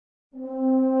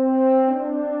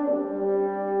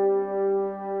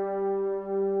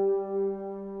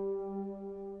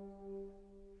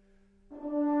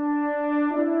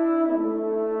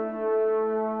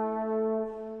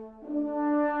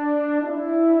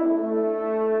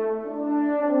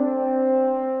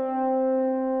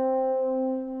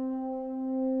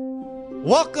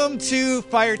Welcome to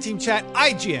Fireteam Chat,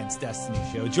 IGN's Destiny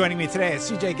show. Joining me today is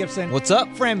CJ Gibson. What's up?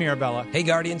 Fran Mirabella. Hey,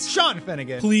 Guardians. Sean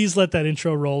Finnegan. Please let that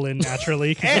intro roll in naturally,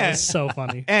 because that is so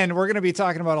funny. And we're going to be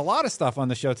talking about a lot of stuff on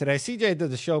the show today. CJ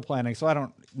did the show planning, so I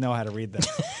don't know how to read this.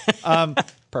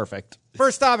 Perfect.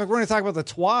 First topic, we're going to talk about the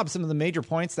TWAB, some of the major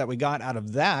points that we got out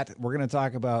of that. We're going to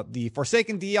talk about the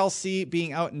Forsaken DLC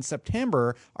being out in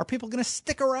September. Are people going to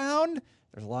stick around?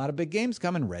 There's a lot of big games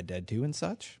coming, Red Dead 2 and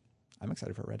such. I'm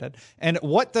excited for Red Dead. And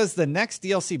what does the next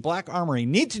DLC, Black Armory,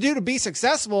 need to do to be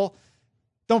successful?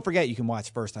 Don't forget, you can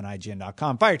watch first on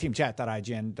IGN.com,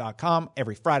 fireteamchat.ign.com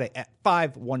every Friday at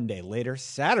 5, one day later,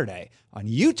 Saturday on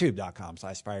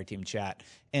youtube.com/fireteamchat,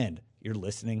 and your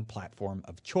listening platform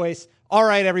of choice. All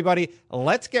right, everybody,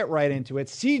 let's get right into it.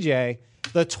 CJ,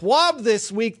 the TWAB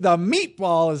this week, the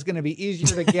meatball is going to be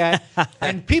easier to get,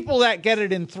 and people that get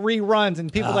it in 3 runs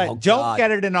and people that don't get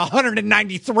it in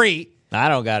 193. I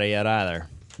don't got it yet either.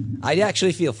 I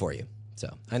actually feel for you.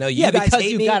 So I know you Yeah, guys because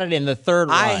hate you me. got it in the third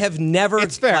run. I have never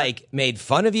It's fair. made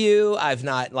fun of you. I've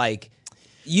not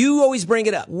you always bring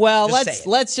it up. Well, Just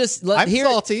say it. I'm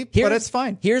salty, but it's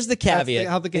fine. Here's the caveat.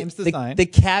 how the game's designed. The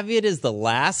caveat is the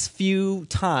last few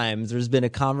times there's been a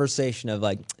conversation of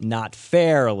not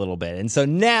fair a little bit. And so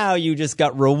now you just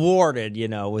got rewarded,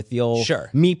 with the old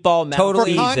meatball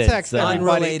Totally. For context, everybody,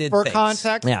 Unrelated for things.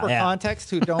 context,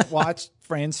 who don't watch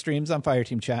Fran's streams on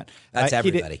Fireteam Chat, That's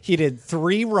everybody. He did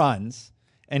 3 runs,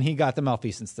 and he got the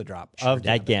Malfeasance to drop. of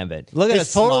that Gambit. Look at His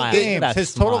his total smile. games, Look at that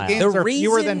his total smile. games are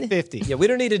fewer than 50. Yeah, we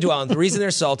don't need to dwell on the reason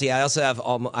they're salty. I also have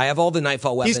all the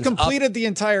Nightfall weapons. He's completed the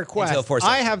entire quest. until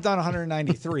Forsaken. I have done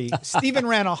 193. Steven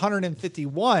ran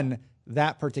 151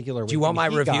 that particular week. Do you want my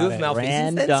review of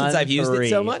Malfeasance then, since I've used it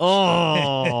so much?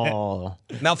 Oh.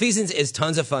 Malfeasance is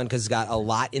tons of fun because it's got a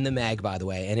lot in the mag, by the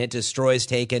way, and it destroys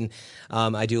Taken.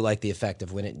 I do like the effect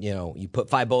of when it, you put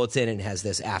 5 bullets in and it has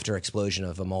this after explosion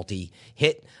of a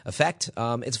multi-hit effect.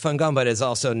 It's a fun gun, but it's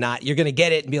also not, you're going to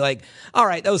get it and be like, all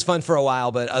right, that was fun for a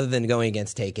while, but other than going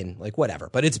against Taken, whatever.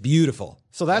 But it's beautiful.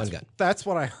 So that's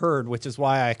what I heard, which is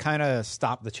why I kind of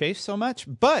stopped the chase so much.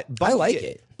 But Bungie, I like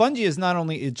it. Bungie is not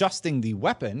only adjusting the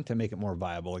weapon to make it more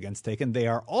viable against Taken, they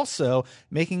are also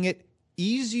making it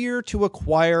easier to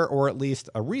acquire, or at least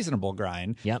a reasonable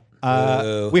grind. Yep.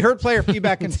 We heard player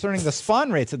feedback concerning the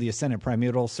spawn rates of the Ascendant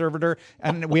Primeval Servitor,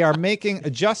 and we are making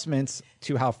adjustments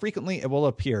to how frequently it will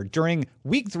appear during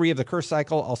week 3 of the curse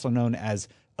cycle, also known as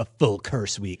a full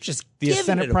curse week. Just the giving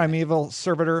Ascendant it away. Primeval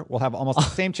Servitor will have almost the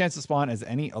same chance to spawn as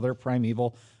any other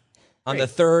Primeval. On the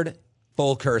 3rd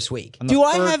full curse week. Do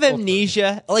I have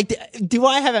amnesia? Do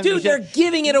I have amnesia? Dude, they're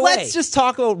giving it away. Let's just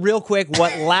talk about real quick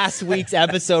what last week's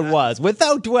episode was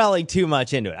without dwelling too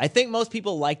much into it. I think most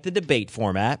people like the debate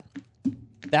format.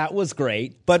 That was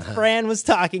great. But Fran was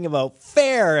talking about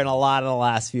fair in a lot of the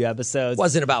last few episodes.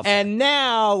 Wasn't about fair. And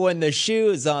now when the shoe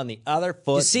is on the other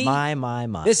foot, You see,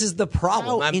 my. This is the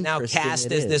problem. How I'm now interesting cast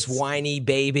it as this is. whiny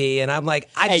baby, and I'm like,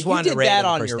 I Hey, just wanted you to did rate that it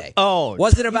on the first your day. own.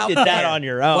 Wasn't about You did that fair. on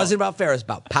your own. Wasn't about fair. It was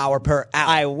about power per hour.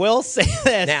 I will say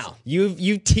this. Now. You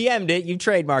TM'd it. You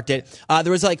trademarked it.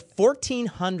 There was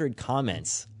 1,400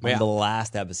 comments on the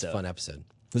last episode. Fun episode.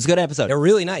 It was a good episode. They're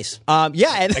really nice. Yeah,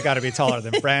 and I got to be taller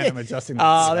than Fran. I'm adjusting.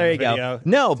 oh, there you video go.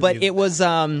 No, to but be- it was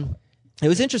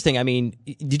interesting. I mean,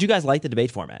 did you guys like the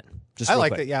debate format? Just I real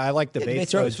liked quick. it. Yeah, I like debate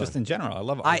debates are always shows just fun. in general. I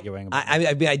love arguing.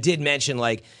 I did mention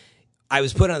I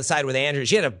was put on the side with Andrew.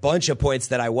 She had a bunch of points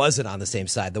that I wasn't on the same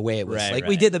side. The way it was, Right,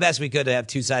 we right. did the best we could to have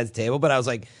 2 sides of the table. But I was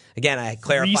again, I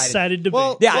clarified. Three-sided debate.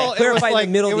 well, Yeah, I well, clarified it was in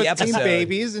the middle of it the was team episode.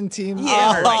 babies and team.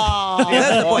 Yeah, right.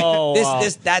 That's the point. Oh,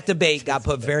 That debate got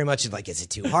put very much is it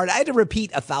too hard? I had to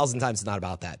repeat 1,000 times. It's not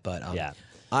about that, but Yeah.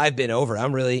 I've been over it.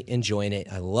 I'm really enjoying it.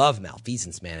 I love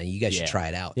Malfeasance, man, and you guys should try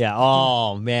it out. Yeah.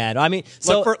 Oh man. I mean,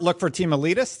 so Look for Team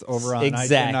Elitist over on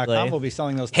Exactly. IGN.com. We'll be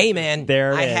selling those. Hey, man,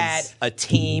 There it I is. had a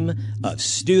team of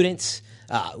students.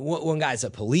 One guy's a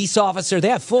police officer. They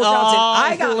have full jobs, and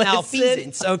I got listen.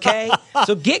 malfeasance, okay?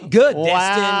 So get good, wow,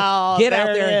 Destin. Get out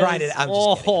there there and it grind it. is. I'm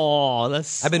just kidding. Oh,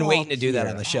 that's I've been so waiting to do that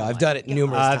cute. on the show. I've done it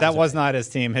numerous times. That was not his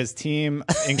team. His team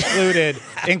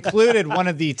included one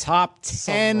of the top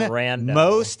 10 rando.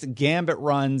 most Gambit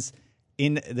runs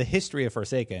in the history of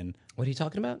Forsaken. What are you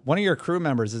talking about? One of your crew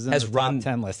members is in Has the run- top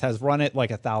 10 list. Has run it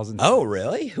 1,000 times. Oh,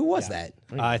 really? Who was that?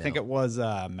 I think it was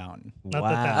Mountain. Not that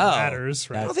that Wow. matters,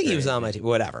 right? I don't think he was on my team.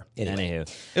 Whatever. Anyway.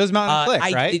 Anywho. It was Mountain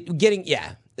Click, right?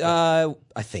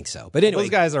 I think so. But anyway, Those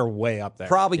guys are way up there.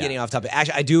 probably getting off topic.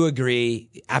 Actually, I do agree,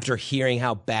 after hearing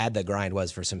how bad the grind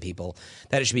was for some people,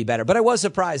 that it should be better. But I was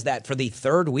surprised that for the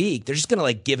 3rd week, they're just going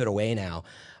to give it away now.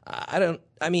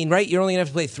 I mean, right? You're only going to have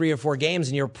to play 3 or 4 games,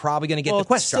 and you're probably going to get the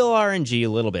quest it's still drop. RNG a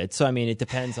little bit. So, I mean, it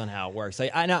depends on how it works.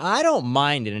 I don't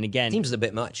mind it. And again, Seems a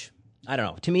bit much. I don't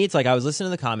know. To me, it's like I was listening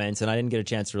to the comments, and I didn't get a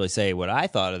chance to really say what I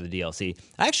thought of the DLC.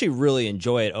 I actually really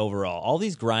enjoy it overall. All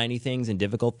these grindy things and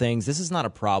difficult things, this is not a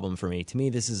problem for me. To me,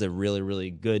 this is a really,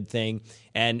 really good thing.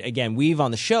 And again, we've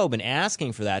on the show been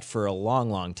asking for that for a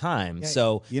long, long time.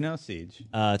 So Siege.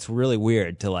 it's really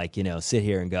weird to sit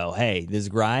here and go, "Hey, this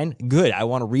grind, good. I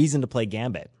want a reason to play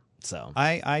Gambit." So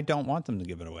I don't want them to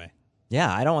give it away.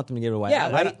 yeah, I don't want them to give it away. Yeah,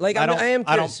 I am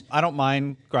curious. I don't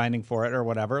mind grinding for it or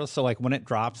whatever. So like when it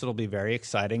drops, it'll be very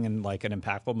exciting and like an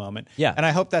impactful moment. Yeah. And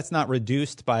I hope that's not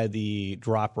reduced by the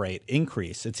drop rate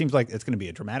increase. It seems like it's going to be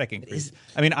a dramatic increase.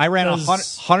 I mean, I ran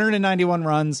 191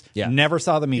 runs. Yeah. Never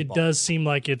saw the meatball. It does seem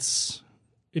like it's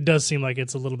a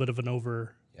little bit of an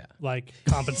over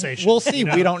compensation. We'll see. You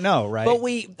know? We don't know, right? But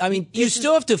you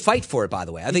still have to fight for it, by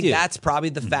the way. I think that's probably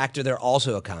the factor they're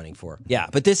also accounting for. Yeah,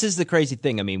 but this is the crazy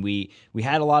thing. I mean, we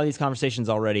had a lot of these conversations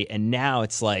already, and now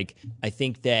it's like I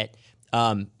think that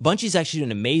Bungie's actually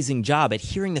doing an amazing job at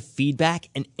hearing the feedback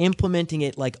and implementing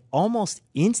it like almost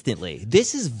instantly.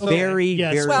 This is very,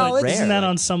 very rare. Isn't that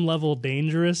on some level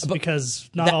dangerous? Because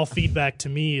not all feedback to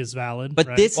me is valid. But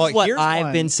right? this is what here's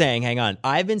I've been saying. Hang on.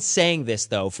 I've been saying this,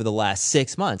 though, for the last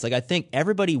 6 months. Like, I think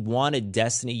everybody wanted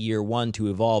Destiny Year 1 to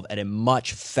evolve at a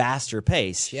much faster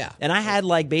pace. Yeah. And I had,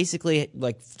 basically,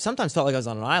 sometimes felt like I was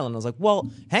on an island. I was like,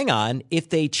 well, hang on. If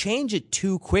they change it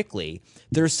too quickly,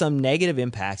 there's some negative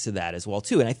impacts to that as well,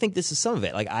 too. And I think this is some of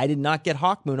it. Like, I did not get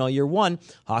Hawkmoon all year 1.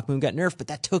 Hawkmoon got nerfed, but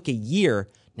that took a year.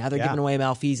 Now they're giving away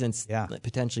Malfeasance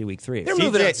potentially week 3. They're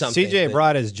moving on something. CJ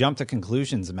Abroad has jumped to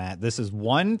conclusions, Matt. This is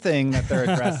one thing that they're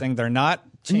addressing. They're not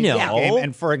changing the game.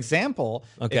 And for example,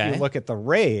 if you look at the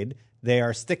raid, they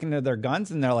are sticking to their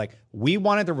guns, and they're like, we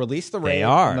wanted to release the raid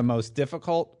in the most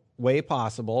difficult way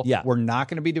possible. Yeah. We're not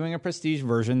going to be doing a prestige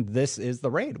version. This is the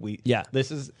raid.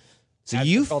 This is as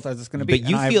difficult as it's going to be. But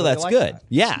you feel that's good.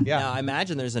 Yeah. Now, I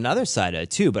imagine there's another side of it,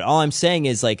 too. But all I'm saying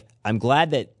is, I'm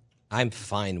glad that I'm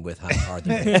fine with how hard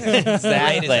the raid is.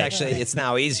 Actually, it's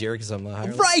now easier because I'm a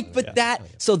higher right. But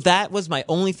that was my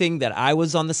only thing that I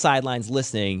was on the sidelines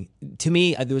listening. To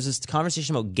me, there was this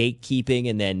conversation about gatekeeping,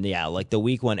 and then the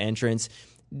week 1 entrance.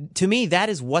 To me, that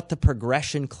is what the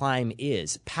progression climb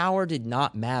is. Power did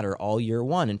not matter all year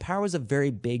 1, and power was a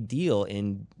very big deal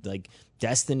in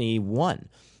Destiny 1.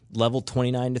 Level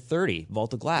 29 to 30,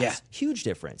 Vault of Glass, huge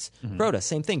difference. Crota,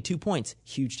 same thing, 2 points,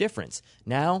 huge difference.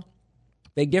 Now,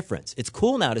 big difference. It's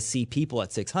cool now to see people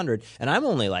at 600, and I'm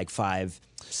only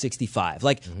 565.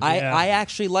 I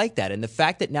actually like that. And the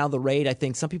fact that now the raid, I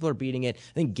think some people are beating it.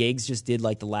 I think Giggs just did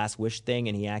the last wish thing,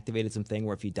 and he activated some thing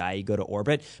where if you die, you go to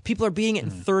orbit. People are beating it in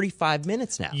 35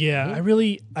 minutes now. Yeah, I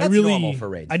That's normal for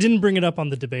raids. I didn't bring it up on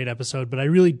the debate episode, but I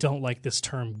really don't like this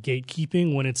term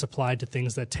gatekeeping when it's applied to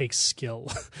things that take skill,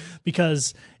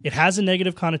 because it has a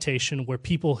negative connotation where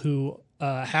people who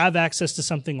have access to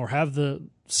something or have the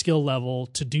skill level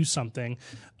to do something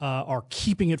are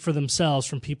keeping it for themselves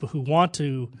from people who want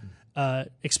to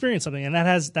experience something, and that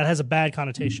has a bad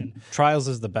connotation. Trials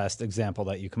is the best example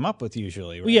that you come up with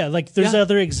usually, right? Well, yeah, there's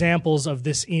other examples of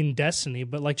this in Destiny,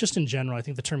 but just in general, I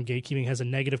think the term gatekeeping has a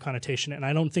negative connotation, and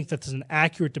I don't think that there's an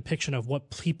accurate depiction of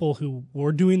what people who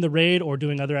were doing the raid or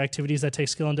doing other activities that take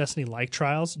skill in Destiny, like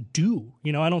Trials, do.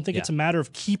 I don't think it's a matter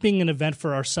of keeping an event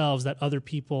for ourselves that other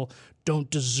people don't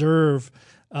deserve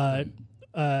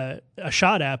a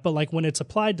shot at, but when it's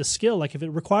applied to skill, if it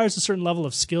requires a certain level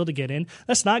of skill to get in,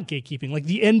 that's not gatekeeping.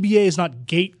 The NBA is not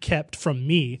gate kept from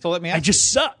me. So let me ask I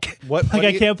just suck.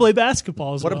 I can't play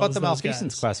basketball as what well about as the those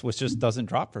Malfeasance guys. quest, which just doesn't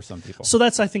drop for some people? So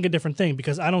that's, I think, a different thing,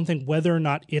 because I don't think whether or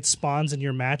not it spawns in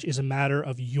your match is a matter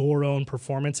of your own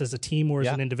performance as a team or as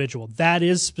an individual. That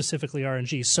is specifically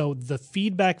RNG. So the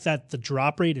feedback that the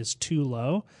drop rate is too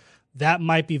low, that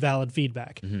might be valid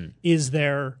feedback. Is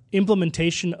there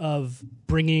implementation of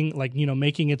bringing,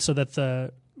 making it so that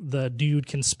the dude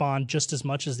can spawn just as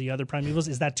much as the other primevals?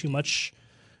 Is that too much?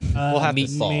 We'll have to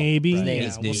solve. Maybe. Right.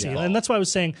 Yeah, we'll see. And that's why I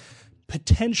was saying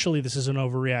potentially this is an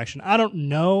overreaction. I don't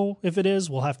know if it is.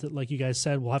 We'll have to, like you guys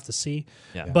said, we'll have to see.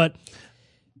 Yeah. But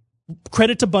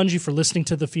credit to Bungie for listening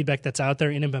to the feedback that's out there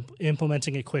and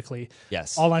implementing it quickly.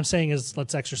 Yes. All I'm saying is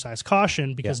let's exercise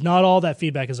caution, because not all that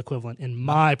feedback is equivalent in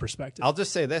my perspective. I'll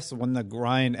just say this, when the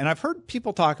grind, and I've heard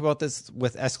people talk about this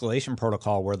with Escalation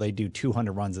Protocol where they do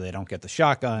 200 runs and they don't get the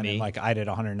shotgun, and I did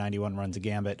 191 runs of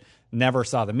Gambit. never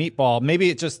saw the meatball. Maybe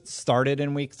it just started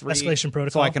in week 3. Escalation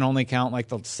Protocol. So I can only count like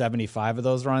the 75 of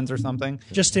those runs or something.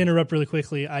 Just to interrupt really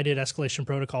quickly, I did Escalation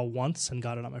Protocol once and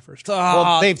got it on my first try.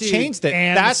 Well, they've changed it.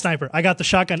 And the sniper. I got the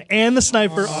shotgun and the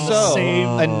sniper on the same.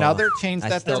 Another change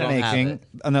that still they're don't have making,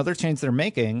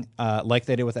 it. like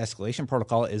they did with Escalation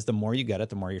Protocol, is the more you get it,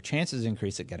 the more your chances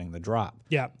increase at getting the drop.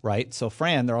 Yeah. Right? So,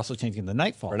 Fran, they're also changing the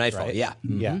Nightfall. For Nightfall, right? yeah.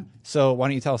 Yeah. So, why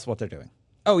don't you tell us what they're doing?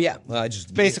 Oh yeah, well, I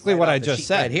just Basically right what off I the just sheet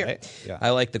said, right here. right? Yeah. I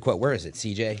like the quote. Where is it,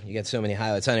 CJ? You got so many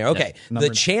highlights on here. Okay, number-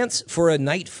 the chance for a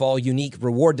Nightfall unique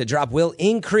reward to drop will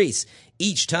increase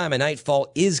each time a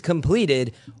Nightfall is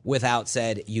completed without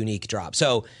said unique drop.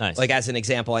 So, Nice. like as an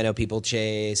example, I know people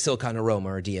chase Silicon Aroma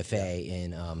or DFA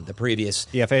in the previous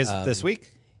DFA's this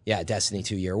week? Yeah, Destiny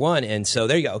 2 Year 1. And so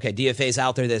there you go. Okay, DFA's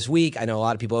out there this week. I know a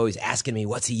lot of people always asking me,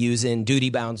 what's he using?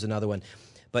 Duty Bound's another one.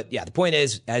 But yeah, the point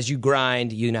is, as you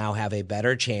grind, you now have a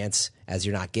better chance. As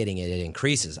you're not getting it, it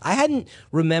increases. I hadn't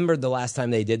remembered the last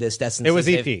time they did this. Destiny. It was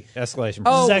since EP, they've- Escalation.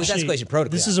 Oh, This it was Escalation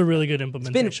Protocol. This is a really good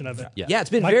implementation of it. Yeah, it's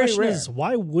been My very question rare. is,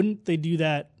 why wouldn't they do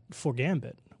that for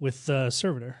Gambit with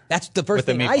Servitor? That's the first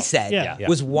the thing I meatball. said Yeah.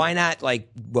 was why not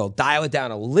dial it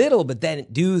down a little, but then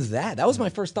do that. That was my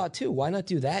first thought too. Why not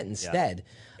do that instead?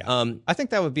 I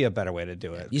think that would be a better way to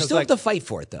do it. You 'Cause, still like, have to fight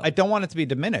for it though. I don't want it to be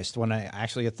diminished when I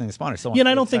actually get things spawned. Yeah, and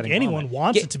I don't think anyone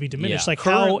wants it to be diminished. Yeah. Like,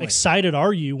 how Currently. excited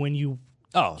are you when you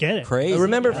get it? crazy.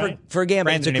 Remember, Right. for Gambit,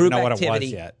 Brandon it's a didn't even group know what it was activity.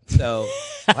 yet. So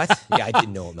what? Yeah, I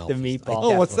didn't know it. The meatball.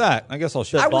 Oh, what's that? I guess I'll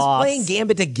show I you. was boss. playing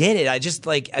Gambit to get it. I just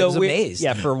I was amazed.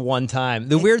 Yeah, for one time.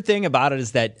 The weird thing about it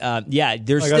is that,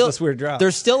 there's I got still this weird drop.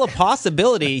 There's still a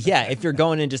possibility, if you're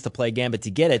going in just to play Gambit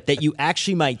to get it, that you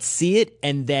actually might see it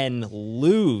and then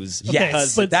lose. Okay,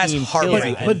 because but- the that's team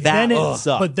heartbreaking. kills you, and that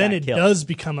sucks. but then That it kills. does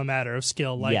become a matter of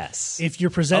skill. Like, Yes. if you're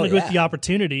presented Oh, with yeah. the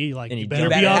opportunity, like, And you you better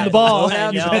don't- be on have the it. ball. No,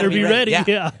 and you no, better be ready.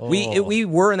 Yeah. We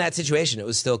were in that situation. It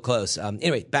was still close.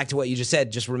 Anyway, back to what you just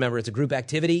said. Just remember, it's a group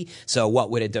activity. So what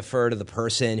would it defer to the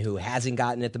person who hasn't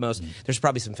gotten it the most? There's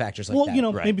probably some factors like Well,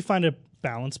 that. maybe find a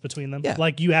balance between them. Yeah.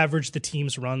 Like, you average the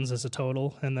team's runs as a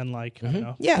total, and then, I don't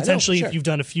know. Yeah, no, potentially, sure. if you've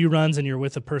done a few runs and you're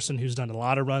with a person who's done a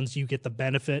lot of runs, you get the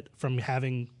benefit from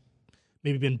having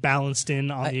maybe been balanced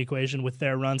in on the equation with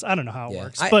their runs. I don't know how it Yeah.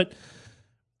 works, but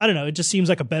I don't know. It just seems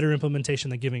like a better implementation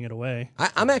than giving it away.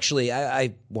 I'm actually,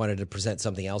 I wanted to present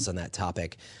something else on that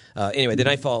topic. Anyway, the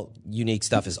Nightfall unique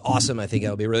stuff is awesome. I think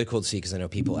it'll be really cool to see because I know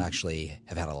people actually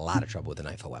have had a lot of trouble with the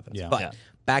Nightfall weapons. Yeah. But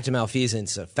back to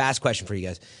Malfeasance, a fast question for you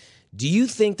guys. Do you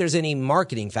think there's any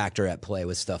marketing factor at play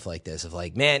with stuff like this? Of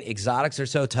like, man, exotics are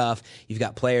so tough. You've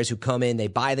got players who come in, they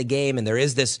buy the game, and there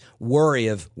is this worry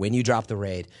of when you drop the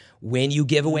raid, when you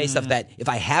give away stuff that if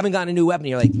I haven't gotten a new weapon,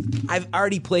 you're like, I've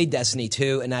already played Destiny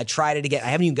 2 and I tried it again. I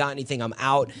haven't even got anything. I'm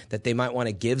out. That they might want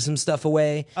to give some stuff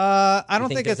away. I don't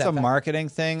think think there's it's a that fact? marketing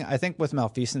thing. I think with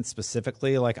Malfeasance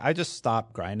specifically, I just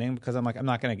stopped grinding because I'm like, I'm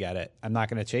not going to get it. I'm not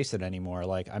going to chase it anymore.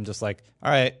 I'm just like, all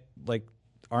right,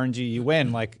 RNG, you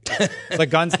win. The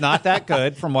gun's not that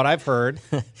good from what I've heard.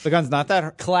 The gun's not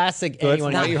that Classic good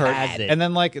anyone from what who you heard. has it. And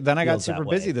then then I got feels that super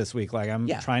way. busy this week. I'm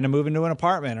Yeah. trying to move into an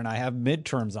apartment and I have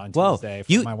midterms on Whoa, Tuesday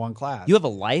for my one class. You have a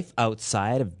life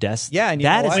outside of Destiny. Yeah, and you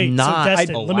that know is what? Wait, not. so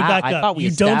Destin, let me allowed. back I up. thought we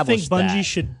You don't think established Bungie that.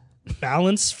 should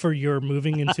balance for your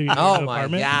moving into your Oh new my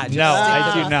apartment? God! No,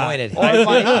 I do not. Disappointed. One of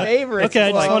my favorites. Okay, I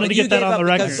is just wanted to You get that gave on up the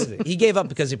record. because- He gave up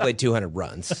because he played 200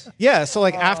 runs. Yeah, so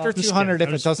after just 200, kidding. if I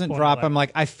it was doesn't pointing drop, out. I'm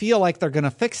like, I feel like they're going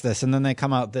to fix this. And then they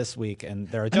come out this week and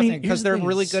they're adjusting here's because the they're thing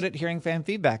really is- good at hearing fan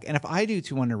feedback. And if I do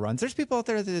 200 runs, there's people out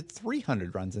there that did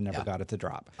 300 runs and never got it to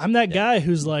drop. I'm that guy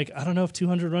who's like, I don't know if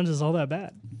 200 runs is all that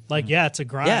bad. Yeah, it's a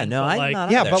grind. Yeah, no, but I'm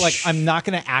not Yeah, either. but I'm not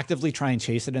going to actively try and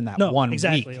chase it in that No, one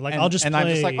exactly. week. Like, and, I'll just and I'm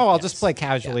just play- like, I'll just play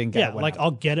casually and get Yeah, it. when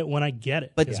I'll get it when I get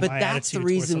it. But is but my that's the attitude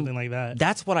towards reason. something like that.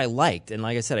 That's what I liked, and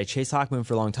like I said, I chased Hawkmoon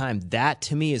for a long time. That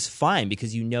to me is fine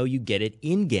because you know you get it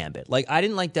in Gambit. I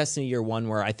didn't like Destiny Year One,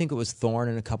 where I think it was Thorn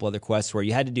and a couple other quests where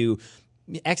you had to do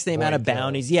X amount of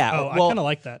bounties. Yeah, Oh, I kinda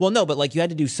like that. Well, no, but you had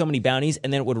to do so many bounties,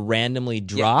 and then it would randomly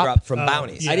drop. Drop from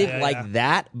bounties. yeah. I didn't like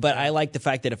that, but I like the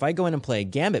fact that if I go in and play a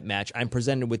Gambit match, I'm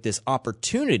presented with this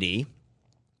opportunity,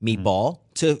 Meatball,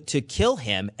 to kill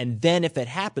him. And then if it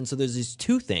happens, so there's these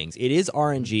two things. It is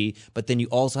RNG, but then you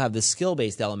also have the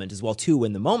skill-based element as well, too.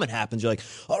 When the moment happens, you're like,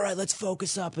 all right, let's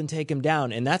focus up and take him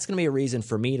down. And that's going to be a reason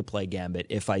for me to play Gambit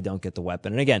if I don't get the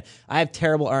weapon. And again, I have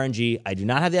terrible RNG. I do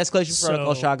not have the Escalation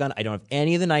Protocol shotgun. I don't have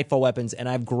any of the Nightfall weapons, and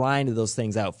I've grinded those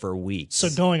things out for weeks. So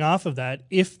going off of that,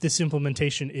 if this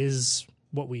implementation is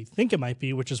what we think it might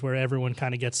be, which is where everyone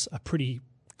kind of gets a pretty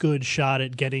good shot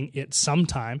at getting it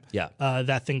sometime, Yeah.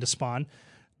 that thing to spawn,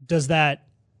 does that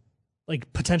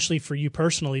like potentially for you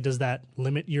personally, does that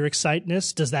limit your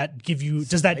excitedness? Does that give you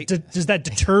does that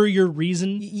deter your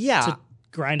reason to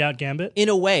grind out Gambit? In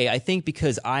a way, I think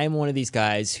because I'm one of these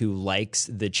guys who likes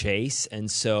the chase, and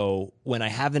so when I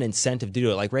have an incentive to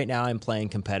do it, like right now I'm playing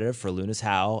competitive for Luna's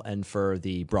Howl and for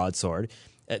the Broadsword.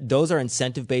 Those are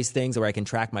incentive-based things where I can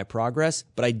track my progress,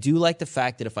 but I do like the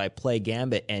fact that if I play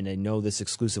Gambit and I know this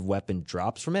exclusive weapon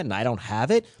drops from it and I don't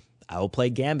have it, I will play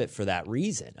Gambit for that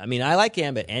reason. I mean, I like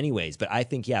Gambit anyways, but I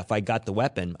think, if I got the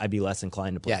weapon, I'd be less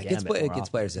inclined to play Gambit. It gets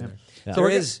players in there. Yeah. So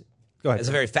there is... Go ahead. As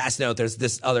a very fast note, there's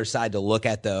this other side to look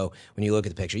at, though, when you look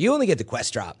at the picture. You only get the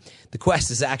quest drop. The quest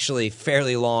is actually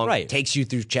fairly long. Right. Takes you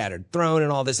through Shattered Throne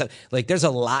and all this stuff. Like, there's a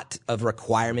lot of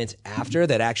requirements after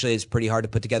that actually is pretty hard to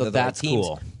put together. So the right that's teams,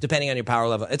 cool. depending on your power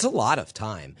level. It's a lot of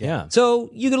time. Yeah.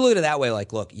 So you can look at it that way,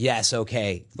 like, look, yes,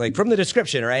 okay. Like, from the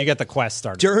description, right? You get the quest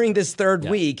started. During this third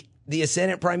week, the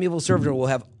Ascendant Primeval Servitor will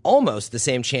have almost the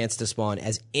same chance to spawn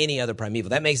as any other Primeval.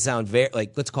 That makes it sound very,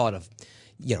 like, let's call it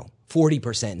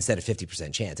 40% instead of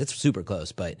 50% chance. It's super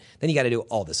close, but then you got to do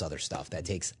all this other stuff that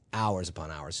takes hours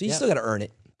upon hours. So you still got to earn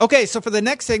it. Okay, so for the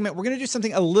next segment, we're going to do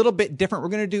something a little bit different.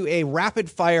 We're going to do a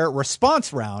rapid fire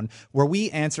response round where we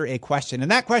answer a question.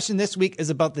 And that question this week is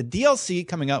about the DLC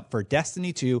coming out for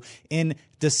Destiny 2 in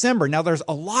December. Now, there's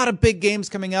a lot of big games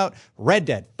coming out, Red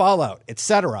Dead, Fallout,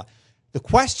 etc. The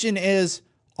question is,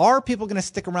 are people going to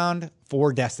stick around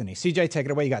for Destiny? CJ, take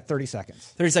it away. You got 30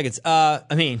 seconds. 30 seconds.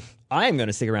 I am going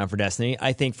to stick around for Destiny.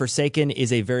 I think Forsaken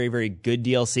is a very, very good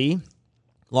DLC.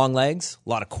 Long legs, a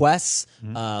lot of quests,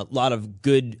 a lot of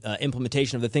good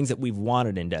implementation of the things that we've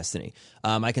wanted in Destiny.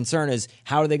 My concern is,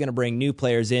 how are they going to bring new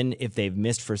players in if they've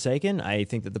missed Forsaken? I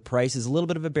think that the price is a little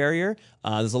bit of a barrier.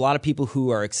 There's a lot of people who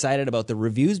are excited about the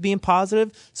reviews being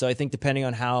positive, so I think depending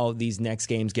on how these next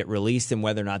games get released and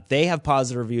whether or not they have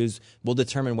positive reviews will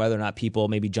determine whether or not people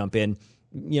maybe jump in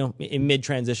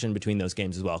mid-transition between those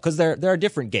games as well, because there are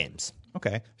different games.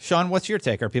 Okay. Sean, what's your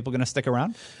take? Are people going to stick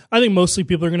around? I think mostly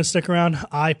people are going to stick around.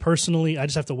 I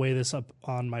just have to weigh this up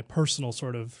on my personal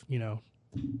sort of,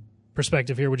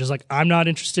 perspective here, which is like, I'm not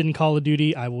interested in Call of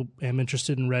Duty. am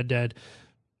interested in Red Dead.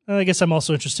 I guess I'm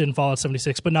also interested in Fallout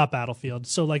 76, but not Battlefield.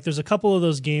 So like there's a couple of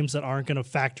those games that aren't going to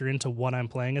factor into what I'm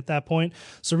playing at that point.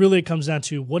 So really it comes down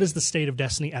to, what is the state of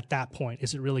Destiny at that point?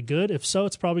 Is it really good? If so,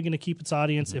 it's probably going to keep its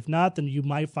audience. If not, then you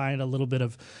might find a little bit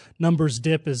of numbers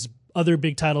dip as other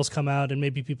big titles come out and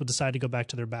maybe people decide to go back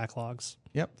to their backlogs.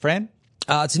 Yep. Fran?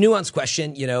 It's a nuanced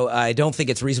question. I don't think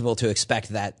it's reasonable to expect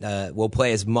that we'll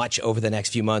play as much over the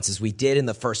next few months as we did in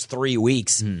the first 3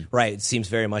 weeks. Right? It seems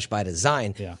very much by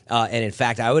design. Yeah. And in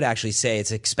fact, I would actually say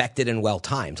it's expected and well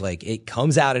timed. Like, it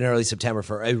comes out in early September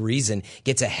for a reason.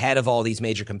 Gets ahead of all these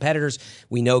major competitors.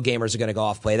 We know gamers are going to go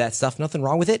off play that stuff. Nothing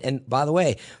wrong with it. And by the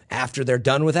way, after they're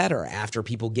done with that, or after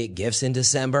people get gifts in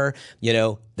December,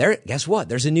 guess what?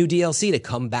 There's a new DLC to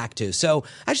come back to. So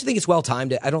I actually think it's well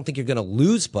timed. I don't think you're going to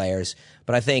lose players.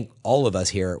 But I think all of us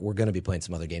here, we're going to be playing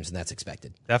some other games, and that's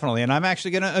expected. Definitely. And I'm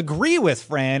actually going to agree with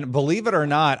Fran. Believe it or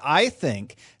not, I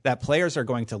think that players are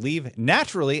going to leave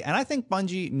naturally, and I think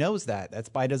Bungie knows that. That's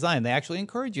by design. They actually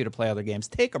encourage you to play other games.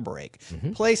 Take a break.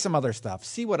 Play some other stuff.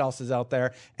 See what else is out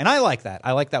there. And I like that.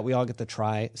 I like that we all get to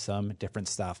try some different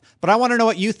stuff. But I want to know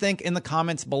what you think in the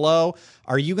comments below.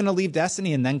 Are you going to leave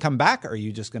Destiny and then come back? Or are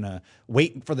you just going to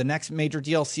wait for the next major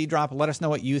DLC drop? Let us know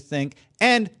what you think.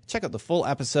 And check out the full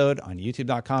episode on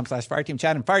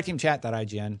youtube.com/fireteamchat and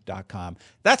fireteamchat.ign.com.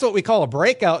 That's what we call a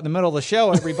breakout in the middle of the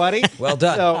show, everybody. Well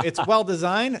done. So it's well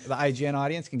designed. The IGN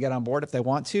audience can get on board if they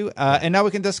want to. And now we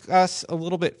can discuss a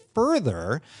little bit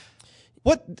further.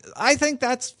 I think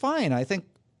that's fine. I think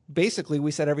basically we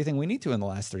said everything we need to in the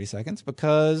last 30 seconds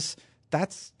because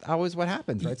that's always what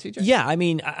happens, right, CJ? Yeah,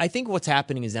 I think what's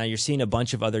happening is now you're seeing a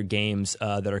bunch of other games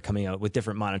that are coming out with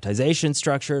different monetization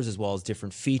structures as well as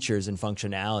different features and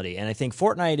functionality. And I think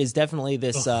Fortnite is definitely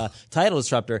this title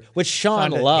disruptor, which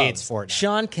Sean loves. Hates Fortnite.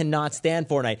 Sean cannot stand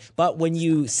Fortnite. But when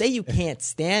you say you can't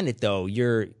stand it, though,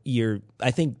 you're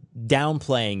I think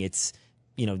downplaying its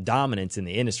dominance in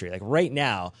the industry. Like right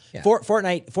now,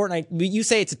 Fortnite, you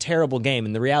say it's a terrible game,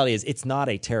 and the reality is it's not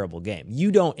a terrible game. You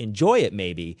don't enjoy it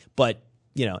maybe, but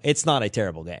it's not a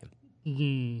terrible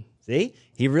game. See?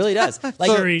 He really does. Like,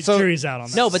 jury's out on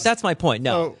that. No, but that's my point.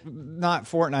 No. So not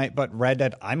Fortnite, but Red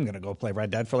Dead. I'm going to go play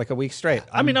Red Dead for like a week straight.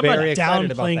 I'm not very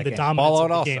excited about downplaying that the game. dominance of the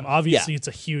Fallout game. also. Obviously, it's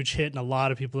a huge hit, and a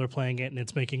lot of people are playing it, and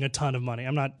it's making a ton of money.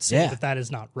 I'm not saying that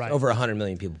is not right. Over 100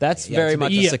 million people. That's very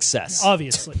much a success.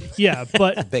 Obviously. Yeah,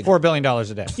 but $4 billion a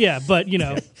day. yeah, but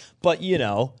But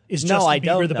is Justin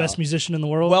Bieber the best musician in the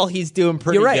world? Well, he's doing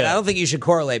pretty You're right. good. I don't think you should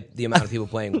correlate the amount of people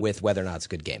playing with whether or not it's a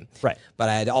good game. Right. But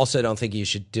I also don't think you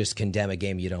should just condemn a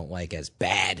game you don't like as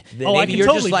bad. Oh, I Maybe can you're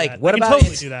totally just do like, that. what I can about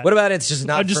totally it's do that. what about it's just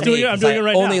not I'm just for doing me, it- I'm 'cause doing I it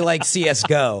right only now. like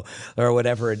CS:GO or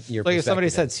whatever your Like if somebody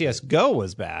perspective said is. CS:GO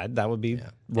was bad, that would be And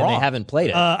wrong. they haven't played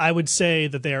it. I would say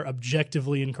that they are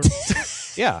objectively incorrect.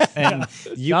 Yeah, and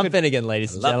you John could. Finnegan,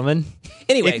 ladies and gentlemen.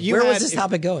 Anyway, if you where was had- this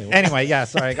topic going? Anyway, yeah.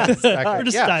 Sorry, I got distracted. We're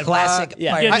just yeah. diving. Classic.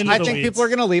 yeah. fire- Getting I, into I the think weeds. people are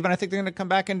going to leave, and I think they're going to come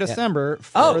back in December.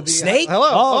 For Oh, the, Snake? Hello.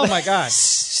 Oh. Oh my gosh.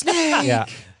 Snake. Yeah.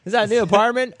 Is that a new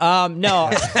apartment? No,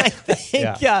 I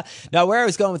think. Yeah. No, where I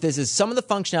was going with this is some of the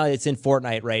functionality that's in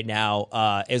Fortnite right now,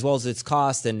 as well as its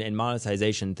cost and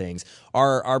monetization things,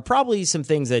 are probably some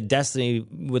things that Destiny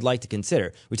would like to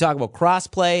consider. We talk about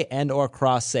crossplay and or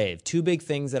cross save, two big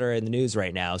things that are in the news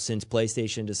right now since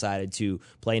PlayStation decided to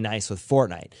play nice with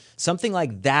Fortnite. Something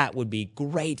like that would be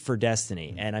great for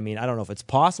Destiny, and I mean, I don't know if it's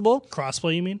possible.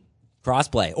 Crossplay, you mean?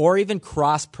 Crossplay or even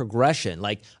cross progression.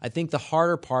 Like, I think the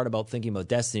harder part about thinking about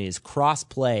Destiny is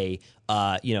crossplay.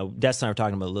 Destiny and I were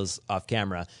talking about this off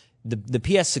camera. The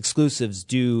PS exclusives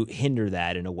do hinder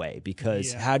that in a way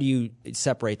because how do you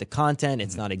separate the content?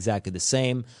 It's not exactly the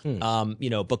same.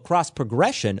 But cross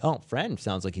progression. Oh, friend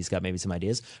sounds like he's got maybe some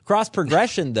ideas. Cross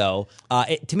progression, though,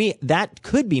 to me that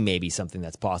could be maybe something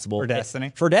that's possible For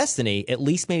Destiny? For Destiny, at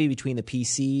least maybe between the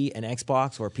PC and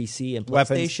Xbox or PC and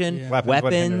Weapons. PlayStation. Yeah. Weapons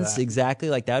would hinder Weapons, that. exactly.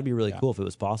 Like that would be really cool if it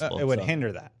was possible. It would So-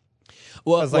 hinder that.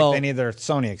 Well, Because like they need their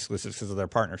Sony exclusives because of their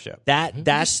partnership.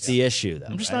 that's the issue, though.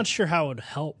 I'm just not sure how it would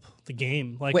help the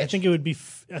game. Like, I think it would be.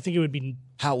 I think it would be.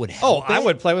 How it would help. Oh, I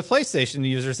would play with PlayStation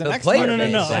users and The Xbox. player No.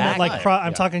 base. I meant like Exactly.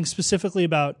 I'm talking specifically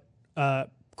about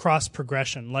cross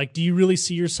progression. Like, do you really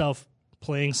see yourself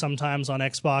playing sometimes on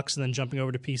Xbox and then jumping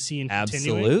over to PC and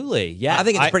continuing? Absolutely. Yeah. I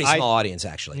think it's a pretty I- small audience,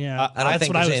 actually. Yeah. I don't That's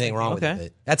think what I there's was anything wrong thinking. with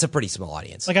it. That's a pretty small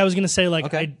audience. Like I was gonna say,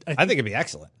 like I think it'd be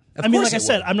excellent. I mean, course like I it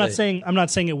said, would, I'm not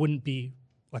but- saying it wouldn't be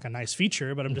like a nice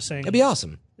feature, but I'm just saying It'd be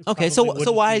awesome. Okay, probably so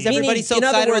wouldn't why is be- everybody Meaning, so in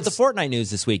other excited words- about the Fortnite news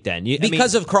this week then?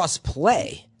 Because of cross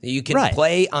play. You can Right.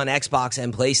 play on Xbox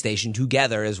and PlayStation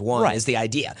together as one Right. is the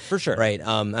idea. For sure. Right.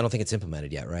 I don't think it's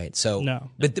implemented yet, right? So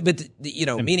No. But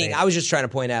meaning I was just trying to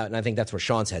point out, and I think that's where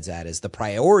Sean's head's at, is the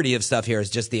priority of stuff here is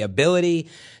just the ability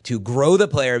to grow the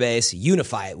player base,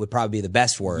 unify it would probably be the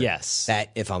best word. Yes.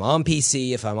 That if I'm on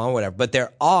PC, if I'm on whatever, but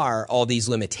there are all these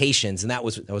limitations, and that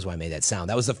was why I made that sound.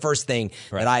 That was the first thing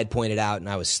that I had pointed out and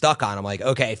I was stuck on. I'm like,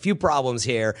 okay, a few problems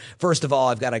here. First of all,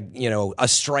 I've got a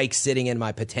strike sitting in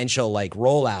my potential like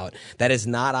rollout that is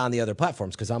not on the other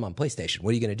platforms because I'm on PlayStation.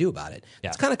 What are you going to do about it?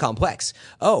 It's kind of complex.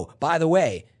 Oh, by the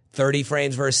way, 30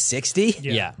 frames versus 60?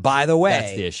 Yeah. By the way.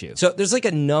 That's the issue. So there's like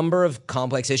a number of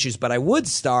complex issues, but I would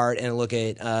start and look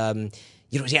at,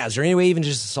 is there any way even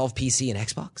just to solve PC and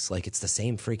Xbox? Like it's the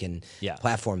same freaking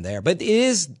platform there. But it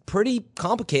is pretty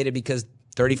complicated because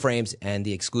 30 frames and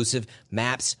the exclusive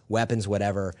maps, weapons,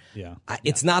 whatever. Yeah.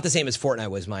 It's not the same as Fortnite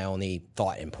was my only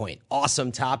thought and point.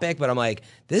 Awesome topic, but I'm like,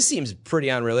 this seems pretty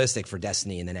unrealistic for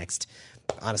Destiny in the next,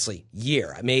 honestly,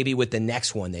 year. Maybe with the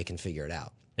next one they can figure it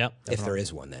out. Yep. If there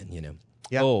is one then,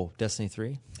 Yeah. Oh, Destiny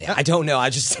 3? Yeah, I don't know.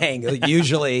 I'm just saying,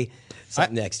 usually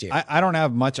something next year. I don't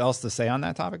have much else to say on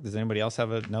that topic. Does anybody else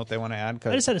have a note they want to add?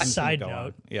 'Cause I just had a I'm gonna side go note.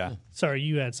 on. Yeah. Sorry,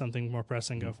 you had something more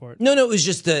pressing. Go for it. No, it was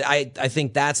just I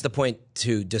think that's the point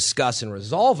to discuss and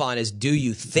resolve on is, do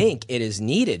you think it is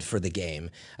needed for the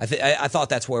game? I thought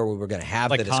that's where we were going to have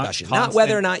Like the discussion. Not constant-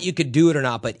 whether or not you could do it or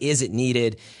not, but is it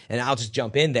needed? And I'll just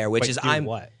jump in there, which But is do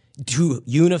what? to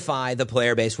unify the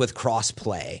player base with cross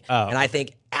play. Oh. And I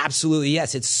think absolutely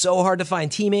yes. It's so hard to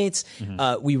find teammates.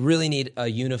 We really need a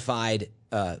unified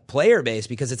player base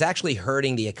because it's actually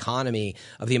hurting the economy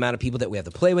of the amount of people that we have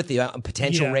to play with, the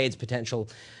potential Yeah. raids, potential.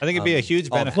 I think it'd be a huge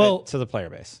benefit Well- to the player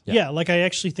base. Yeah, like I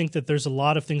actually think that there's a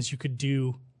lot of things you could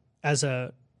do as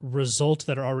a result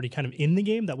that are already kind of in the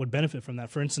game that would benefit from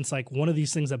that. For instance, like one of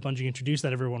these things that Bungie introduced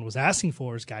that everyone was asking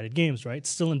for is guided games, right?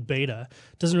 It's still in beta.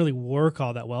 It doesn't really work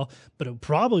all that well, but it would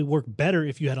probably work better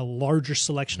if you had a larger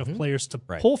selection of players to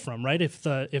pull from, right?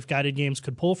 If guided games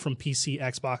could pull from PC,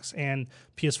 Xbox, and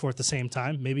PS4 at the same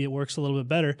time, maybe it works a little bit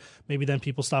better. Maybe then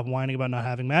people stop whining about not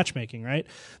having matchmaking, right?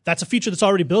 That's a feature that's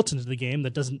already built into the game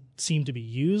that doesn't seem to be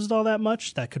used all that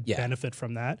much. That could benefit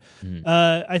from that.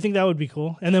 I think that would be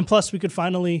cool. And then plus we could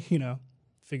finally,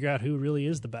 figure out who really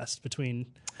is the best between.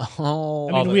 Oh,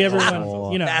 I mean,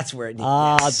 everyone, That's where it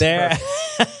needs. there.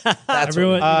 That's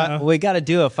everyone. We got to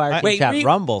do a Fire Wait, Chat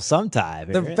Rumble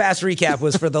sometime. The fast recap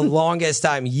was for the longest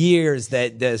time, years,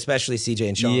 that especially CJ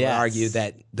and Sean would Yes. argue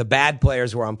that the bad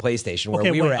players were on PlayStation, where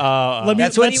Okay, we wait. were at.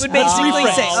 That's what he would basically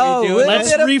say.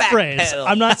 Let's little bit of rephrase. backpedal.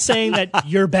 I'm not saying that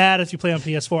you're bad if you play on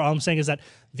PS4. All I'm saying is that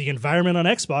the environment on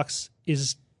Xbox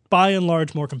is by and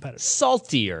large more competitive.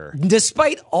 Saltier.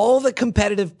 Despite all the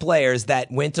competitive players that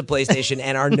went to PlayStation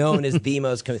and are known as the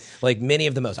most, many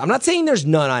of the most. I'm not saying there's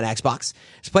none on Xbox.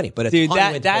 There's plenty, but a Dude, ton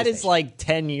went to that is PlayStation. like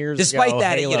 10 years Despite ago.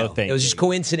 that, Halo it was just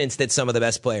coincidence that some of the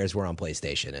best players were on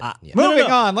PlayStation. And, yeah. Moving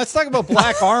on, let's talk about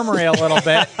Black Armory a little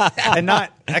bit, and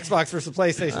not Xbox versus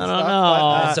PlayStation stuff.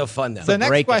 But, That's so fun, though. The next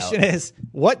breakout. question is,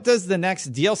 what does the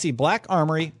next DLC Black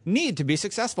Armory need to be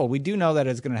successful? We do know that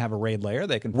it's going to have a raid layer.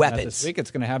 They can Weapons. this week.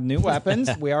 It's going to have new weapons.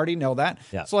 We already know that.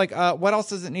 Yeah. So, what else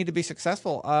does it need to be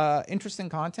successful? Interesting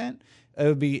content. It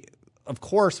would be, of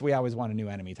course, we always want a new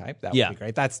enemy type. That would be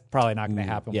great. That's probably not going to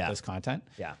happen with this content.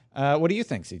 Yeah. What do you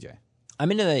think, CJ? I'm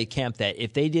into the camp that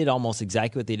if they did almost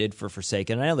exactly what they did for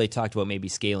Forsaken, I know they talked about maybe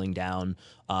scaling down,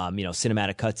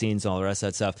 cinematic cutscenes and all the rest of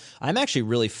that stuff. I'm actually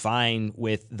really fine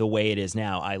with the way it is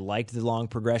now. I liked the long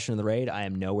progression of the raid. I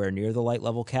am nowhere near the light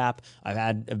level cap. I've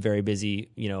had a very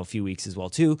busy, few weeks as well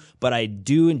too. But I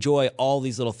do enjoy all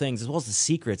these little things as well as the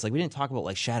secrets. Like we didn't talk about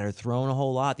like Shattered Throne a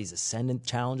whole lot, these Ascendant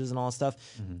challenges and all that stuff.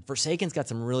 Forsaken's got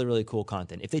some really, really cool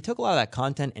content. If they took a lot of that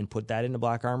content and put that into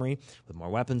Black Armory with more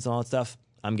weapons and all that stuff,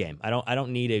 I'm game. I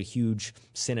don't need a huge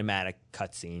cinematic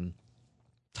cutscene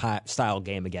style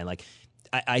game again. Like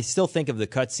I still think of the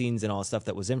cutscenes and all the stuff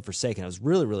that was in Forsaken. It was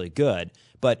really, really good.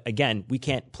 But again, we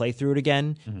can't play through it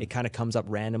again. It kind of comes up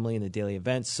randomly in the daily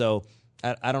events. So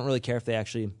I don't really care if they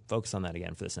actually focus on that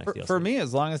again for this next DLC. For me,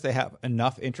 as long as they have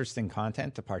enough interesting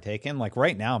content to partake in, like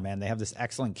right now, man, they have this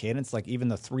excellent cadence, like even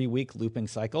the 3-week looping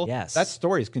cycle. Yes. That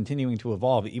story is continuing to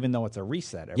evolve, even though it's a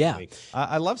reset every week.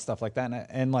 I love stuff like that.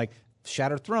 And like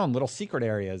Shattered Throne, little secret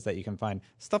areas that you can find.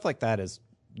 Stuff like that is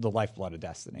the lifeblood of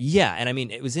Destiny. Yeah, and I mean,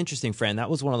 it was interesting, friend. That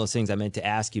was one of those things I meant to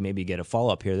ask you, maybe get a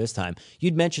follow-up here this time.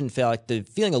 You'd mentioned, Phil, like the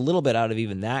feeling a little bit out of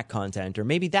even that content, or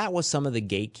maybe that was some of the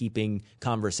gatekeeping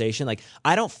conversation. Like,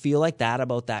 I don't feel like that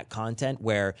about that content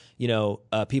where,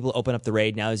 people open up the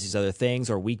raid, now there's these other things,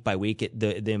 or week by week,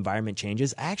 the environment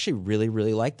changes. I actually really,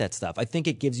 really like that stuff. I think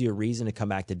it gives you a reason to come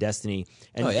back to Destiny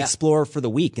and explore for the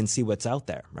week and see what's out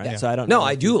there, right? Yeah. So I don't know. No,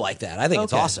 I do like that. I think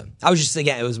it's awesome. I was just,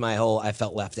 again, it was my whole, I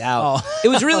felt left out. It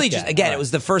was really just, again, it was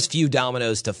the first few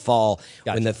dominoes to fall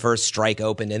when the first strike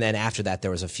opened, and then after that, there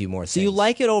was a few more things. So you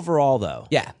like it overall, though?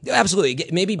 Yeah, absolutely.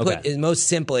 Maybe put it most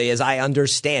simply, as I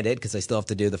understand it, because I still have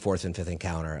to do the 4th and 5th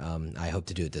encounter. I hope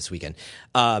to do it this weekend.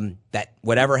 That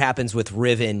whatever happens with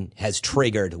Riven has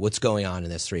triggered what's going on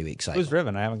in this 3-week cycle. Who's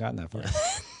Riven? I haven't gotten that far.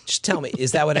 Just tell me,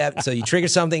 is that what happened? So you trigger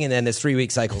something, and then this 3-week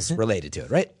cycle's related to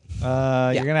it, right?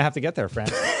 You're going to have to get there,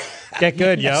 friend. Get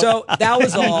good, yo. So that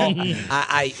was all.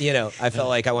 I felt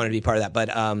like I wanted to be part of that, but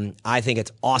I think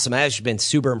it's awesome. I've actually been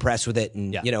super impressed with it,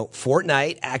 and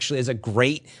Fortnite actually is a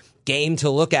great game to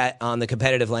look at on the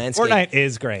competitive landscape. Fortnite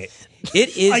is great.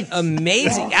 It is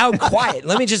amazing. Out quiet.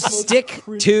 Let me just stick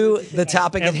to the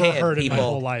topic at hand, heard in people. my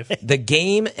whole life. The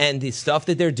game and the stuff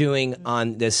that they're doing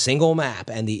on this single map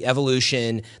and the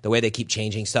evolution, the way they keep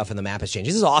changing stuff and the map is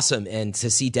changing. This is awesome. And to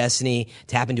see Destiny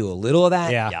tap into a little of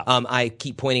that. Yeah. I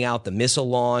keep pointing out the missile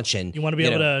launch and You want to be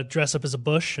able to dress up as a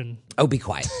bush and Oh, be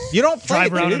quiet. You don't play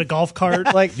drive around dude. in a golf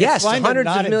cart. Like Yes, it's fine to hundreds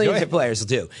not of millions enjoy of it. players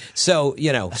do. So,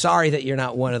 sorry that you're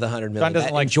not one of the 100 million. John doesn't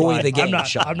that like enjoy fun. the game, I'm not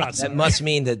Sean. sorry. That must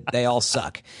mean that they all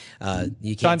suck.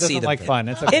 You John can't see doesn't them. like fun.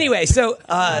 It's okay. Anyway, so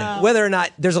whether or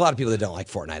not there's a lot of people that don't like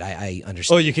Fortnite, I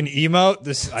understand. Oh, you can emote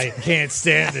this. I can't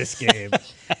stand this game.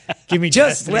 Give me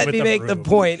Just Destiny let with me make the broom.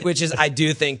 point, which is I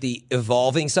do think the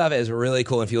evolving stuff is really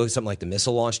cool. If you look at something like the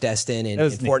missile launch destin in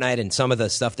was neat. Fortnite and some of the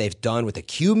stuff they've done with the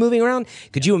cube moving around,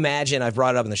 could you imagine, I've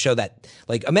brought it up in the show, that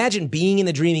like imagine being in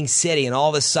the Dreaming City and all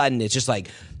of a sudden it's just like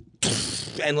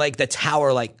and like the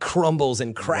tower like crumbles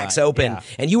and cracks open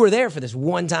and you were there for this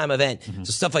one-time event.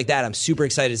 So stuff like that I'm super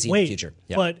excited to see in the future.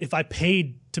 But if I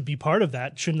paid to be part of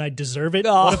that, shouldn't I deserve it?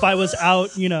 What if I was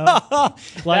out,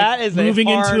 like That is moving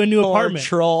into a new hardcore apartment?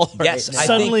 Troll. Yes, I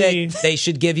Suddenly- think that they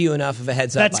should give you enough of a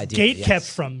heads up. That's I do. gate Yes. kept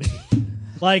from me.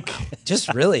 Like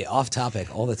Just really off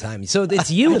topic all the time. So it's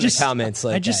you in the comments.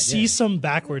 Like I just that, see yeah. some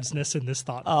backwardsness in this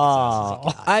thought. process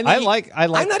is all. I mean, I like.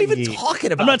 I'm not even the-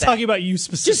 talking about I'm not that. talking about you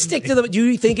specifically. Just stick to the. Do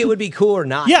you think it would be cool or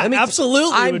not? Yeah, absolutely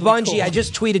it I'm would be Bungie. cool. I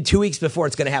just tweeted 2 weeks before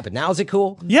it's going to happen. Now is it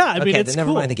cool? Yeah, I mean, okay, it's then never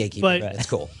cool, mind the gatekeeper. but- It's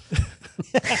cool.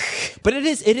 But it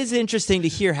is interesting to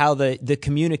hear how the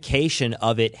communication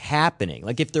of it happening.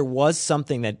 Like if there was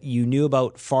something that you knew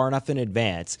about far enough in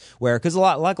advance, where because a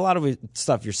lot of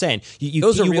stuff you're saying,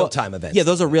 Those are you real-time events. Yeah,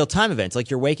 those are real time events.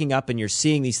 Like you're waking up and you're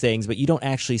seeing these things, but you don't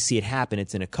actually see it happen.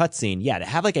 It's in a cutscene. Yeah, to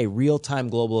have like a real time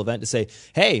global event to say,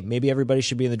 hey, maybe everybody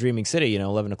should be in the Dreaming City,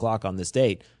 11 o'clock on this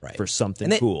date for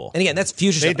something And cool. And again, that's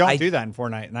future They stuff. don't do that in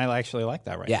Fortnite, and I actually like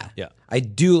that right Yeah, now. I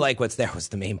do like what's there was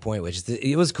the main point, which is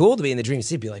it was cool to be in the Dream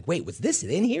City. Be like, wait, was this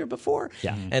in here before?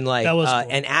 Yeah. And like, That was cool.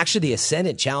 and actually the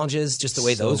Ascendant challenges, just the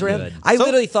way So those ran. good. I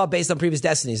literally thought based on previous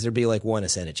Destinies, there'd be like one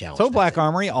Ascendant challenge. So That's Black it.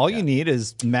 Armory, all you need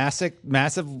is massive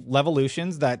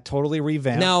Levolutions that totally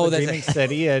revamp No, the that's- Dreaming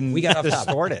City and We got off topic.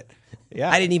 distort it. Yeah.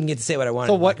 I didn't even get to say what I wanted.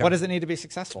 So in what Black Armory. does it need to be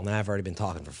successful? Now I've already been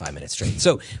talking for 5 minutes straight.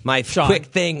 So my quick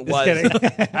thing was,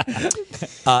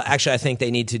 actually, I think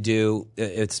they need to do.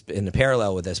 It's in the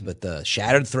parallel with this, but the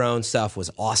Shattered Throne stuff was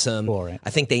awesome. Cool, right? I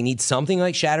think they need something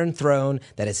like Shattered Throne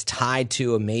that is tied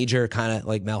to a major kind of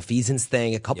like malfeasance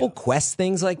thing. A couple quest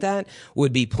things like that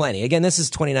would be plenty. Again, this is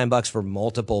 $29 for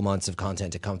multiple months of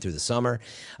content to come through the summer.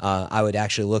 I would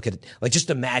actually look at like just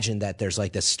imagine that there's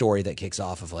like this story that kicks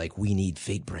off of like we need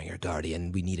Fatebringer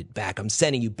Guardian, we need it back. I'm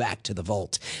sending you back to the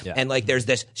vault, and like there's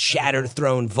this Shattered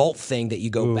Throne vault thing that you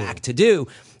go back to do.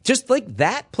 Just like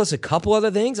that, plus a couple other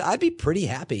things, I'd be pretty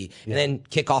happy. And then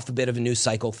kick off a bit of a new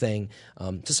cycle thing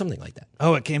to something like that.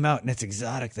 Oh, it came out and it's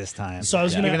exotic this time. So I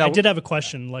was Even I though- did have a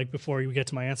question, like before we get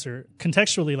to my answer.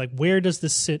 Contextually, like where does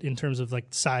this sit in terms of like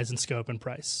size and scope and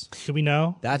price? Do we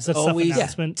know? That's Is that always stuff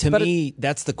announcement? to me.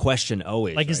 That's the question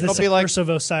always. Like, is right? this It'll be a like- Curse of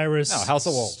Osiris? No, House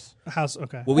of Wolves. House.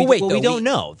 Okay. Well, we, Well, wait, well, though, we don't we-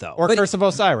 know though. Or Curse of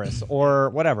Osiris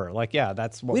or whatever. Like, yeah,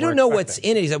 that's what We we're don't know what's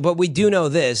expecting. in it, but we do know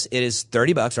this. It is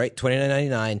 $30, right?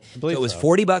 $29.99. So believe it was so.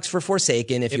 $40 for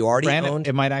Forsaken if you already Granted, owned.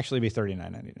 it might actually be $39.99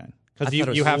 I because thought it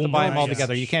was you have to buy them all gosh.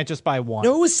 together. You can't just buy one.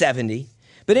 No, it was 70.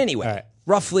 But anyway, All right.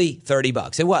 roughly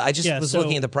 $30. It was. I just Yeah, was so-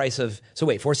 looking at the price of. So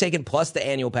wait, Forsaken plus the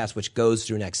annual pass, which goes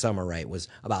through next summer, right? Was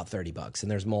about $30, and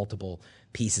there's multiple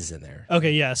pieces in there.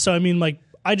 Okay, yeah. So I mean, like,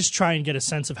 I just try and get a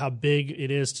sense of how big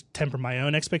it is to temper my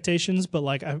own expectations. But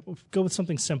like, I go with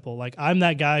something simple. Like, I'm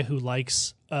that guy who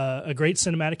likes a great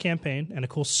cinematic campaign and a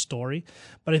cool story.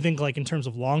 But I think, like, in terms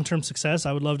of long-term success,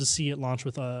 I would love to see it launch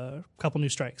with a couple new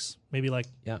strikes, maybe like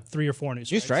 3 or 4 new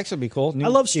strikes. New strikes would be cool. New I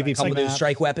love PvP strikes. Like, Couple new map.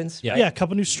 strike weapons. Yeah, a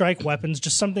couple new strike weapons.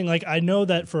 Just something like, I know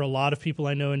that for a lot of people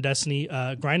I know in Destiny,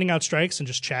 grinding out strikes and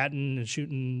just chatting and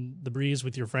shooting the breeze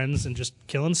with your friends and just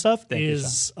killing stuff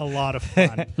is a lot of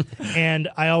fun. And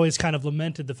I always kind of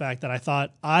lamented the fact that I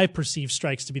thought I perceived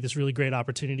strikes to be this really great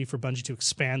opportunity for Bungie to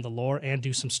expand the lore and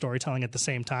do some storytelling at the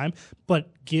same time, but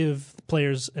give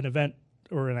players an event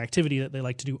or an activity that they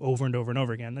like to do over and over and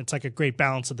over again. It's like a great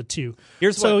balance of the two.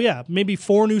 Yeah, maybe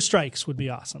 4 new strikes would be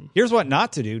awesome. Here's what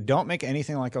not to do. Don't make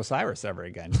anything like Osiris ever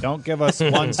again. Don't give us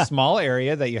one small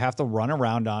area that you have to run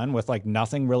around on with like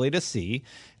nothing really to see.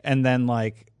 And then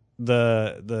like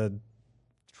the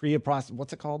tree of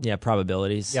what's it called? Yeah,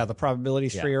 probabilities. Yeah, the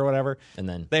probabilities tree or whatever. And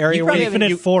then the area You where probably you Infinite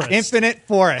you- Forest. Infinite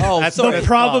Forest. Oh, That's so what The it's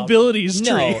called. probabilities tree.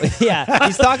 no, yeah,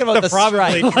 he's talking about the probably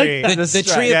strike. tree. The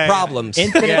tree of problems.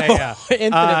 Infinite, Yeah, yeah.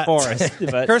 infinite forest.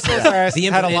 But, Curse of Osiris The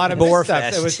had a Infinite lot of Boar stuff.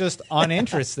 Fest. It was just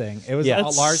uninteresting. It was Yeah.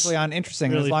 largely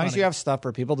uninteresting. Really As long as funny. you have stuff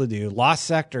for people to do, lost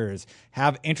sectors,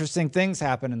 have interesting things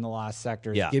happen in the lost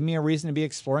sectors. Yeah. Give me a reason to be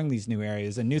exploring these new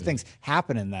areas and new things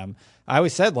happen in them. I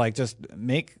always said, like, just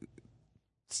make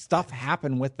stuff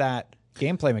happen with that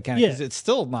gameplay mechanic because it's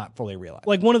still not fully realized.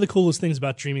 Like, one of the coolest things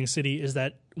about Dreaming City is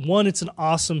that, one, it's an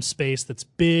awesome space that's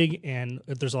big and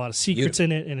there's a lot of secrets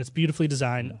in it and it's beautifully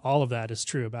designed. All of that is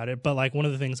true about it. But like, one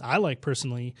of the things I like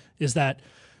personally is that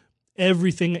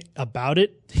everything about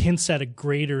it hints at a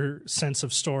greater sense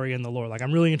of story in the lore. Like,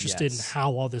 I'm really interested in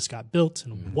how all this got built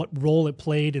and what role it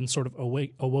played in sort of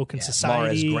awoken Mara's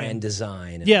society. grand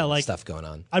design and like stuff going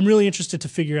on. I'm really interested to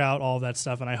figure out all of that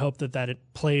stuff, and I hope that it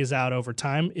plays out over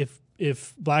time.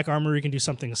 If Black Armory can do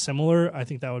something similar, I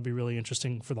think that would be really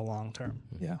interesting for the long term.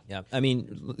 Yeah. yeah, I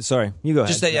mean, sorry, you go ahead.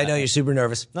 Just that I know you're super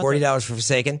nervous. $40 for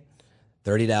Forsaken,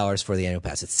 $30 for the annual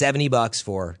pass. It's $70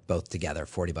 for both together.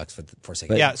 $40 for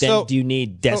Forsaken. But Yeah, then so- do you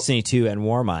need Destiny 2 and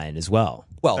Warmind as well?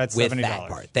 Well, That's with $70. that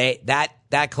part,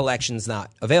 that collection's not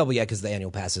available yet because the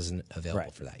annual pass isn't available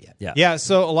for that yet. Yeah. Yeah,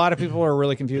 so a lot of people are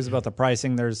really confused about the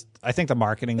pricing. I think the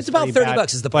marketing It's about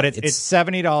 $30 is the but point. it's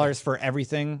 $70 for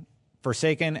everything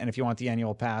Forsaken, and if you want the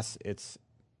annual pass, it's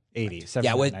 $80.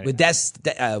 Yeah,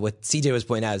 what CJ was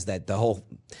pointing out is that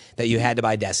that you had to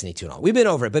buy Destiny 2 and all. We've been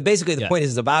over it, but basically the point is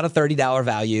it's about a $30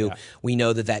 value. Yeah. We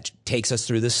know that takes us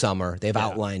through the summer. They've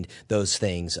outlined those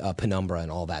things, Penumbra and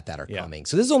all that are coming.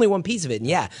 So this is only one piece of it.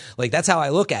 And like that's how I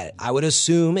look at it. I would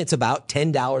assume it's about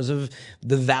 $10 of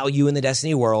the value in the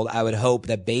Destiny world. I would hope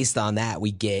that based on that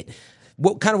we get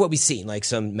what we've seen, like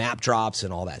some map drops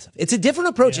and all that stuff. It's a different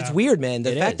approach. It's weird, man.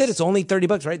 The fact that it's only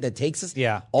 $30, right, that takes us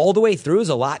all the way through is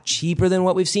a lot cheaper than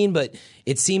what we've seen, but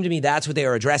it seemed to me that's what they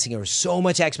were addressing. There was so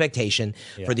much expectation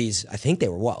for these. I think they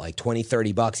were like $20,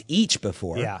 $30 each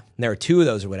before. Yeah. And there were 2 of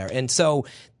those or whatever. And so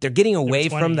they're getting away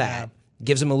 20, from that.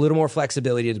 gives them a little more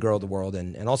flexibility to grow the world,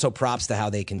 and also props to how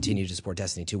they continue to support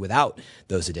Destiny 2 without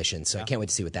those additions. So I can't wait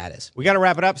to see what that is. We got to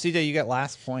wrap it up. CJ, you get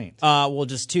last point. Well,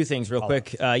 just two things real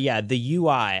quick. Yeah, the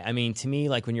UI. I mean, to me,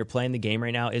 like when you're playing the game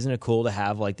right now, isn't it cool to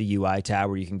have like the UI tab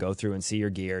where you can go through and see your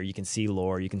gear, you can see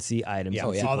lore, you can see items, you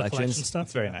can see all the collections. collection stuff.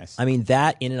 It's very nice. I mean,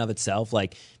 that in and of itself,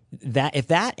 like that, if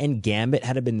that and Gambit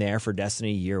had been there for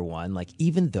Destiny year one, like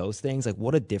even those things, like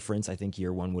what a difference I think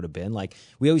year one would have been. Like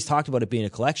we always talked about it being a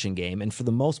collection game, and for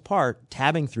the most part,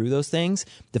 tabbing through those things,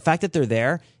 the fact that they're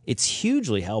there, it's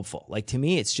hugely helpful. Like to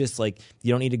me, it's just like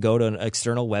you don't need to go to an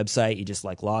external website. You just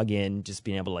like log in, just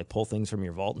being able to like pull things from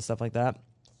your vault and stuff like that.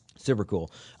 Super cool.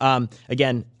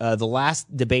 Again, the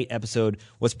last debate episode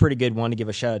was pretty good. Wanted to give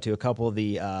a shout out to a couple of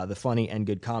the funny and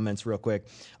good comments real quick.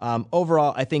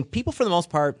 Overall, I think people for the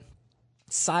most part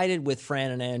sided with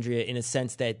Fran and Andrea in a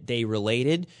sense that they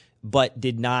related but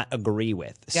did not agree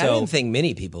with. Yeah, I didn't think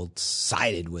many people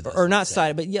sided with us. Or not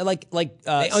sided, but yeah,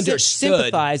 they understood,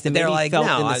 sympathized, and but they're maybe like, felt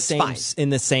no, in the it's same fine. in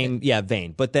the same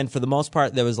vein. But then for the most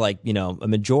part, there was like a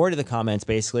majority of the comments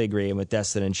basically agreeing with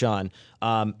Destin and Sean,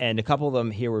 and a couple of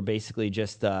them here were basically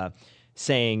just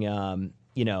saying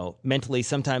mentally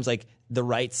sometimes like the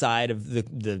right side of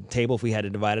the table, if we had to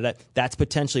divide it up, that's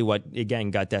potentially what, again,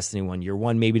 got Destiny 1 year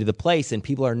one maybe to the place, and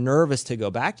people are nervous to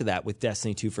go back to that with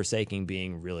Destiny 2 Forsaken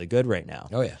being really good right now.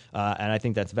 Oh, yeah. And I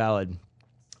think that's valid.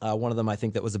 One of them, I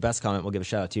think that was the best comment, we'll give a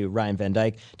shout out to Ryan Van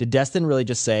Dyke. Did Destin really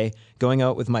just say, going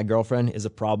out with my girlfriend is a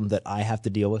problem that I have to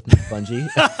deal with, not Bungie?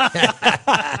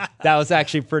 That was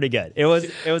actually pretty good. It was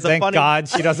a Thank funny... God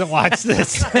she doesn't watch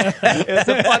this. It was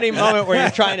a funny moment where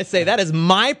you're trying to say, that is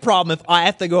my problem if I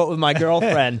have to go out with my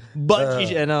girlfriend. But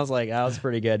and I was like, that was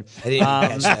pretty good. I didn't even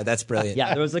catch that. That's brilliant.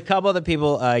 Yeah, there was a couple other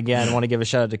people, again, I want to give a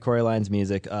shout out to Corey Lyons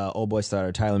Music, Old Boy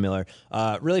Starter, Tyler Miller.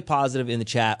 Really positive in the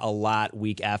chat a lot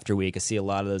week after week. I see a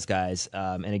lot of those guys.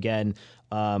 And again,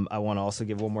 I want to also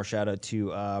give one more shout out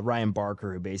to Ryan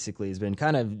Barker, who basically has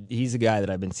been he's a guy that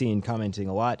I've been seeing commenting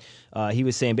a lot. He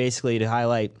was saying basically to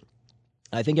highlight,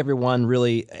 I think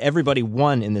everybody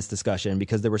won in this discussion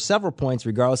because there were several points,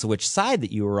 regardless of which side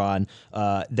that you were on,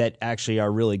 that actually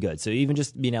are really good. So even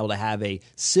just being able to have a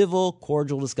civil,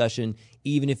 cordial discussion,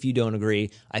 even if you don't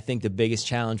agree, I think the biggest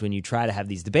challenge when you try to have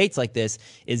these debates like this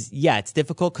is, it's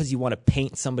difficult because you want to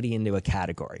paint somebody into a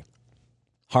category.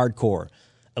 Hardcore,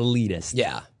 elitist,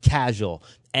 casual,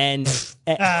 and that's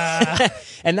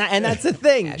the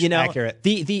thing, Accurate.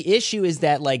 The issue is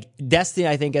that like Destiny,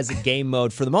 I think as a game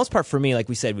mode, for the most part, for me, like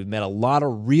we said, we've met a lot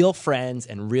of real friends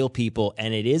and real people,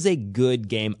 and it is a good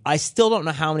game. I still don't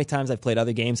know how many times I've played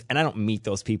other games, and I don't meet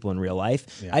those people in real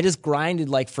life. I just grinded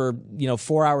like for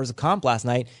 4 hours of comp last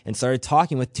night and started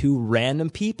talking with two random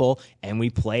people, and we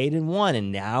played and won,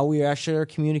 and now we actually are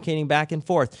communicating back and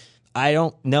forth. I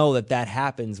don't know that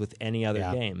happens with any other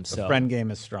game. So the friend game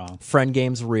is strong. Friend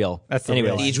game's real. That's the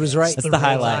real Deej was right. That's the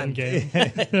highlight. Game.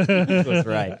 Deej was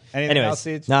right. Anything Anyways, else,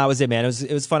 Deej? no, that was it, man.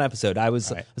 It was a fun episode. I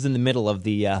was in the middle of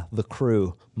the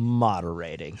crew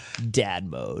moderating dad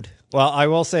mode. Well, I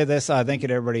will say this. Thank you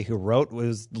to everybody who wrote. It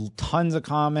was tons of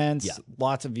comments,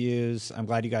 lots of views. I'm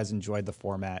glad you guys enjoyed the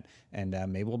format, and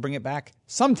maybe we'll bring it back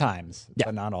sometimes,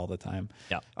 but not all the time.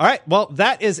 Yeah. All right. Well,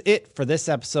 that is it for this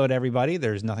episode, everybody.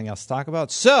 There's nothing else to talk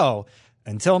about. So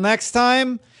until next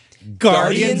time,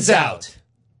 Guardians out.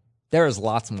 There is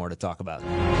lots more to talk about.